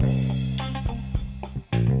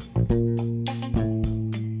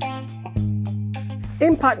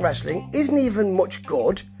Impact Wrestling isn't even much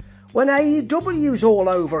good when AEW's all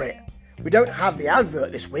over it. We don't have the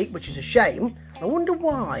advert this week, which is a shame. I wonder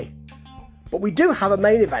why. But we do have a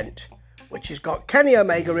main event, which has got Kenny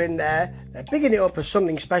Omega in there. They're bigging it up as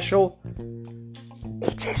something special.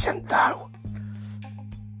 It isn't, though.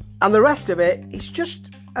 And the rest of it is just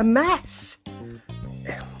a mess.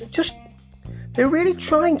 They're really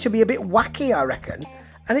trying to be a bit wacky, I reckon.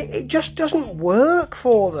 And it just doesn't work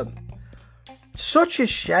for them. Such a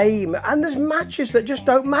shame. And there's matches that just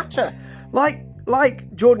don't matter.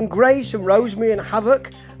 Like Jordan Grace and Rosemary and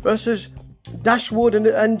Havoc versus Dashwood and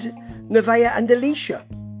Nevaeh and Alicia.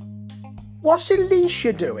 What's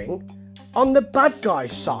Alicia doing on the bad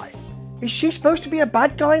guy's side? Is she supposed to be a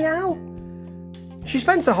bad guy now? She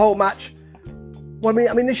spends the whole match... Well,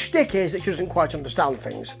 I mean, the shtick is that she doesn't quite understand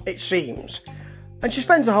things, it seems. And she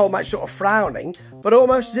spends the whole match sort of frowning, but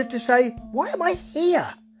almost as if to say, why am I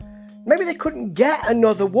here? Maybe they couldn't get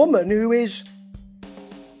another woman who is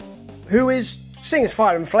seeing as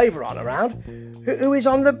fire and flavour on around, who is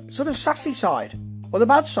on the sort of sassy side, or the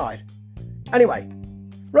bad side. Anyway,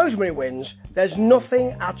 Rosemary wins. There's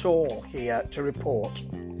nothing at all here to report.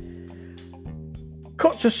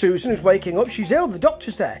 Cut to Susan, who's waking up. She's ill, the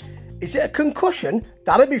doctor's there. Is it a concussion?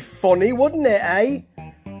 That'd be funny, wouldn't it, eh?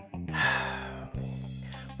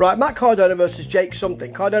 Right, Matt Cardona versus Jake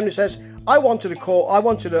something. Cardona says, I wanted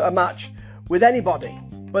a match with anybody,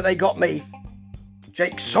 but they got me.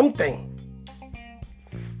 Jake something.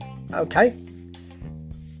 Okay.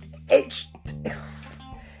 It's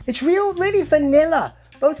really vanilla.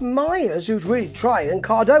 Both Myers, who's really trying, and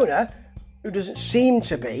Cardona, who doesn't seem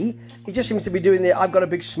to be. He just seems to be doing the I've got a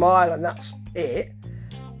big smile and that's it.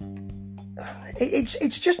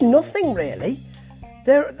 It's just nothing really.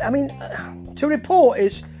 To report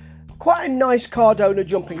is quite a nice Cardona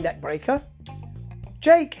jumping neck breaker.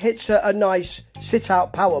 Jake hits a nice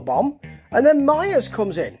sit-out power bomb, and then Myers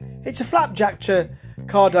comes in. Hits a flapjack to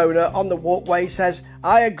Cardona on the walkway, says,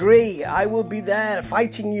 I agree, I will be there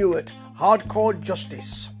fighting you at Hardcore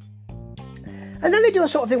Justice. And then they do a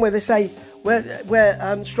sort of thing where they say,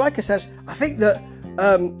 where Striker says, I think that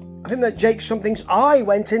Jake something's eye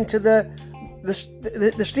went into the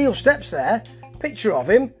steel steps there. Picture of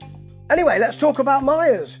him. Anyway, let's talk about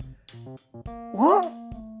Myers. What?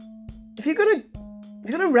 If you're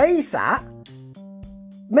gonna raise that,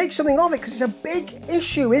 make something of it, because it's a big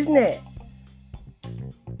issue, isn't it?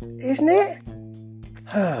 Isn't it?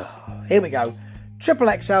 Here we go.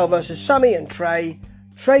 Triple XL versus Sammy and Trey.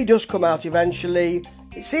 Trey does come out eventually.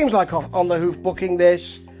 It seems like on the hoof booking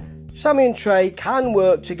this. Sammy and Trey can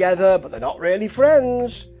work together, but they're not really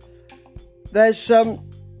friends. There's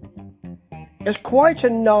quite a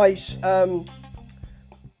nice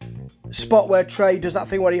spot where Trey does that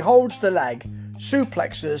thing where he holds the leg,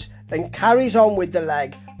 suplexes, then carries on with the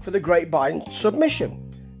leg for the grapevine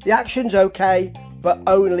submission. The action's okay, but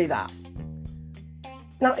only that.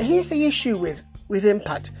 Now, here's the issue with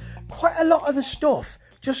Impact. Quite a lot of the stuff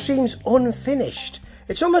just seems unfinished.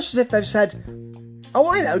 It's almost as if they've said, oh,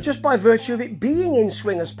 I know, just by virtue of it being in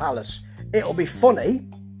Swingers Palace, it'll be funny.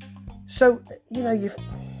 So,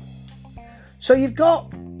 you've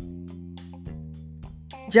got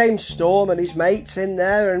James Storm and his mates in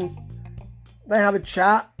there, and they have a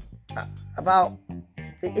chat about,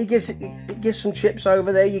 he gives some chips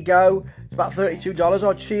over, there you go, it's about $32,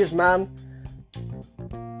 or cheers man.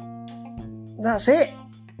 That's it.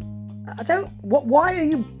 Why are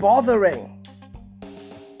you bothering?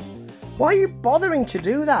 Why are you bothering to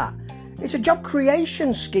do that? It's a job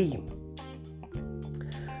creation scheme.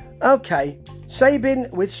 Okay, Sabin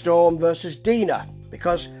with Storm versus Dina,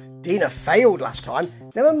 because Dina failed last time.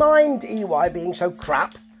 Never mind EY being so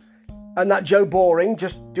crap, and that Joe Boring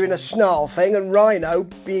just doing a snarl thing, and Rhino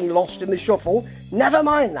being lost in the shuffle. Never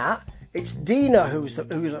mind that. It's Dina who's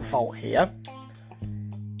at fault here.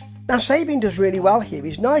 Now, Sabin does really well here.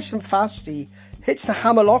 He's nice and fast. He hits the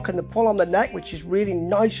hammerlock and the pull on the neck, which is really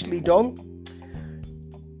nicely done.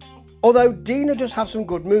 Although Dina does have some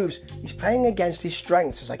good moves, he's playing against his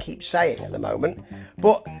strengths, as I keep saying at the moment.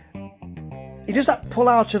 But he does that pull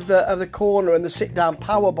out of the corner and the sit-down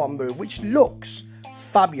powerbomb move, which looks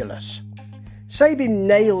fabulous. Sabin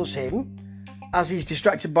nails him as he's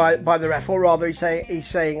distracted by the ref, or rather he's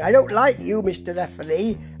saying, I don't like you, Mr.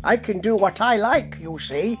 Referee. I can do what I like, you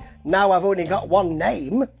see. Now I've only got one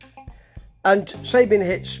name. And Sabin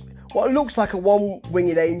hits what looks like a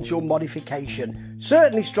one-winged angel modification.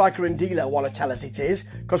 Certainly Striker and D'Lo want to tell us it is,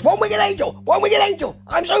 because one-winged angel,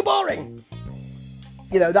 I'm so boring.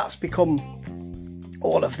 That's become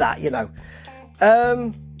all of that,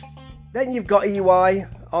 Then you've got EY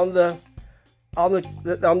on the on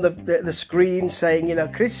the screen saying, you know,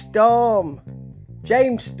 Chris Storm,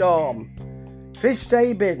 James Storm, Chris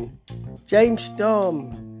Sabin, James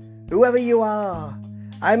Storm, whoever you are.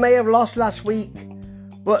 I may have lost last week,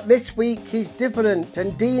 but this week he's different.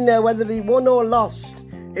 And Dina, whether he won or lost,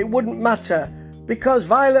 it wouldn't matter, because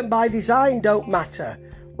Violent by Design don't matter.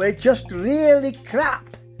 We're just really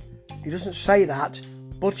crap. He doesn't say that,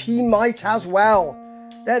 but he might as well.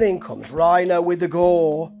 Then in comes Rhino with the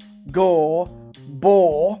gore,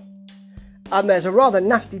 bore, and there's a rather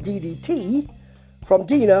nasty DDT from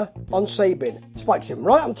Dina on Sabin. Spikes him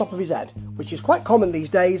right on top of his head, which is quite common these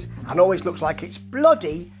days and always looks like it's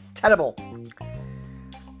bloody terrible.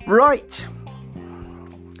 Right.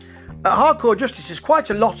 At Hardcore Justice, there's quite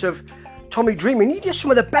a lot of Tommy Dreamer. He did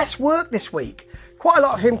some of the best work this week. Quite a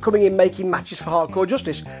lot of him coming in making matches for Hardcore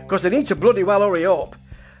Justice, because they need to bloody well hurry up.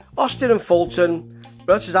 Austin and Fulton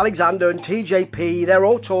versus Alexander and TJP, they're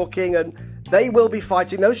all talking, and they will be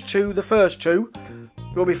fighting. Those two, the first two,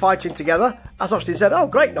 will be fighting together. As Austin said, oh,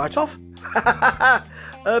 great, night off.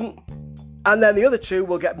 And then the other two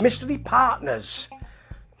will get mystery partners.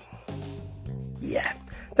 Yeah.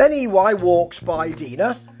 Then EY walks by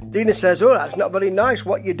Dina. Dina says, oh, that's not very nice,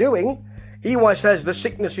 what you're doing. EY says the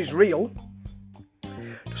sickness is real.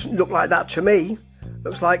 Doesn't look like that to me.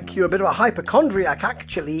 Looks like you're a bit of a hypochondriac,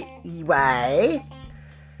 actually, EY.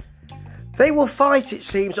 They will fight, it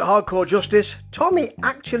seems, at Hardcore Justice. Tommy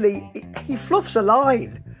actually, he fluffs a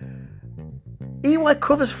line. EY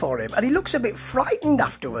covers for him, and he looks a bit frightened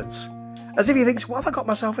afterwards, as if he thinks, what have I got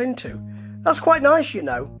myself into? That's quite nice, you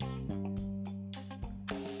know.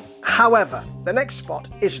 However, the next spot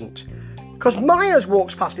isn't, because Myers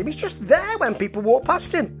walks past him. He's just there when people walk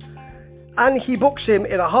past him, and he books him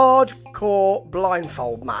in a hardcore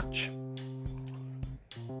blindfold match.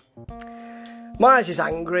 Myers is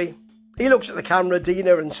angry. He looks at the camera,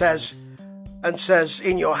 Dina, and says,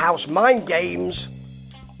 in your house, mind games.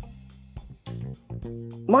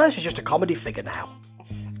 Myers is just a comedy figure now.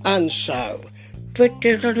 And so, oh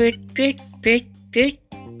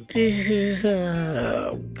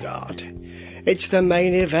God, it's the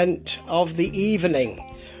main event of the evening,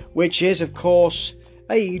 which is, of course,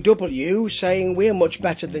 AEW saying we're much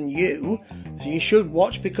better than you, so you should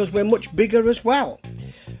watch because we're much bigger as well.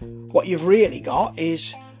 What you've really got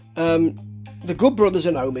is the Good Brothers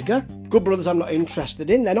and Omega. Good Brothers I'm not interested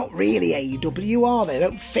in. They're not really AEW, are they? They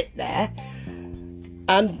don't fit there.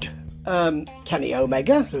 And Kenny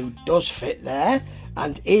Omega, who does fit there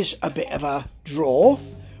and is a bit of a draw,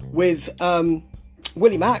 with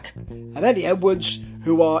Willie Mack and Eddie Edwards,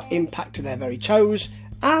 who are Impact to their very toes,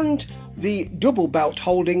 and the double belt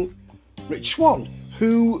holding Rich Swann,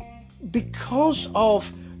 who, because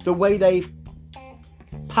of the way they've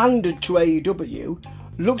pandered to AEW,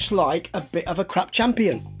 looks like a bit of a crap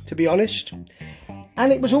champion, to be honest.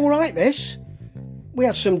 And it was alright, this. We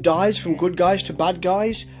had some dives from good guys to bad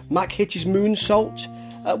guys. Mack hit his moonsault.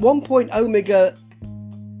 At one point, Omega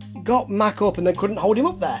got Mack up and then couldn't hold him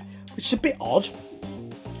up there, which is a bit odd,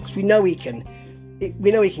 because we know he can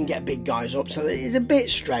get big guys up, so it's a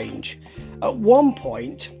bit strange. At one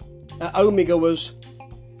point, Omega was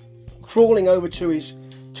crawling over to his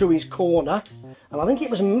corner, and I think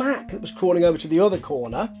it was Mack that was crawling over to the other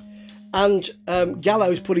corner, and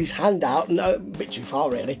Gallows put his hand out, and a bit too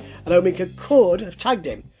far really, and Omega could have tagged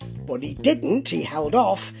him, but he didn't. He held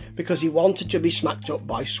off because he wanted to be smacked up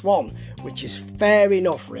by Swann, which is fair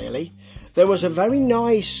enough really. There was a very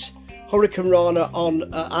nice Hurricane Rana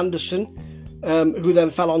on Anderson, who then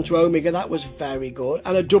fell onto Omega. That was very good.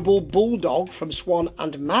 And a double bulldog from Swann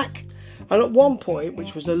and Mack. And at one point,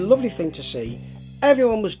 which was a lovely thing to see,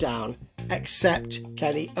 everyone was down except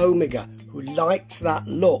Kenny Omega, who liked that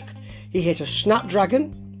look. He hit a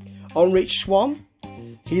Snapdragon on Rich Swann.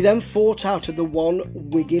 He then fought out of the one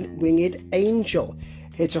winged angel.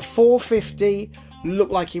 Hit a 450,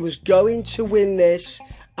 looked like he was going to win this,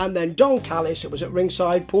 and then Don Callis, who was at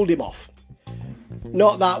ringside, pulled him off.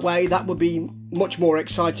 Not that way, that would be much more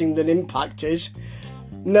exciting than Impact is.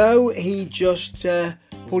 No, he just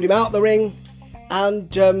pulled him out the ring,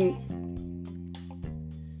 and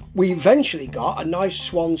we eventually got a nice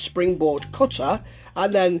Swann springboard cutter,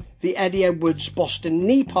 and then the Eddie Edwards Boston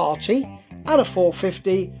knee party, and a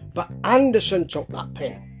 450, but Anderson took that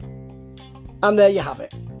pin. And there you have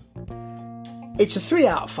it. It's a 3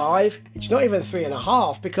 out of 5. It's not even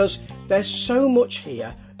 3.5, because there's so much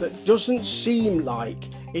here that doesn't seem like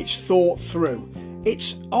it's thought through.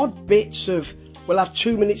 It's odd bits of, we'll have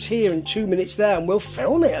 2 minutes here and 2 minutes there, and we'll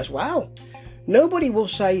film it as well. Nobody will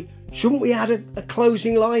say, shouldn't we add a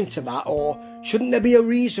closing line to that, or shouldn't there be a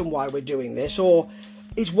reason why we're doing this, or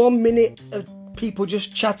is 1 minute of people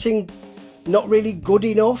just chatting not really good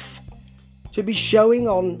enough to be showing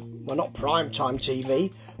on, well, not primetime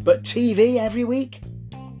TV, but TV every week?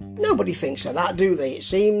 Nobody thinks of that, do they, it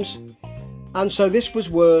seems? And so this was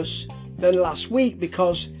worse than last week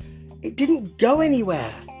because it didn't go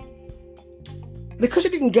anywhere. Because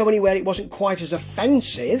it didn't go anywhere, it wasn't quite as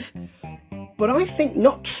offensive, but I think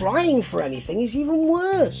not trying for anything is even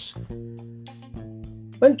worse.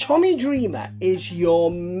 When Tommy Dreamer is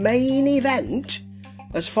your main event,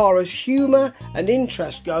 as far as humour and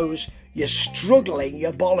interest goes, you're struggling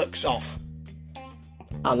your bollocks off.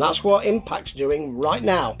 And that's what Impact's doing right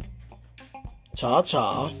now.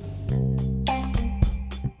 Ta-ta.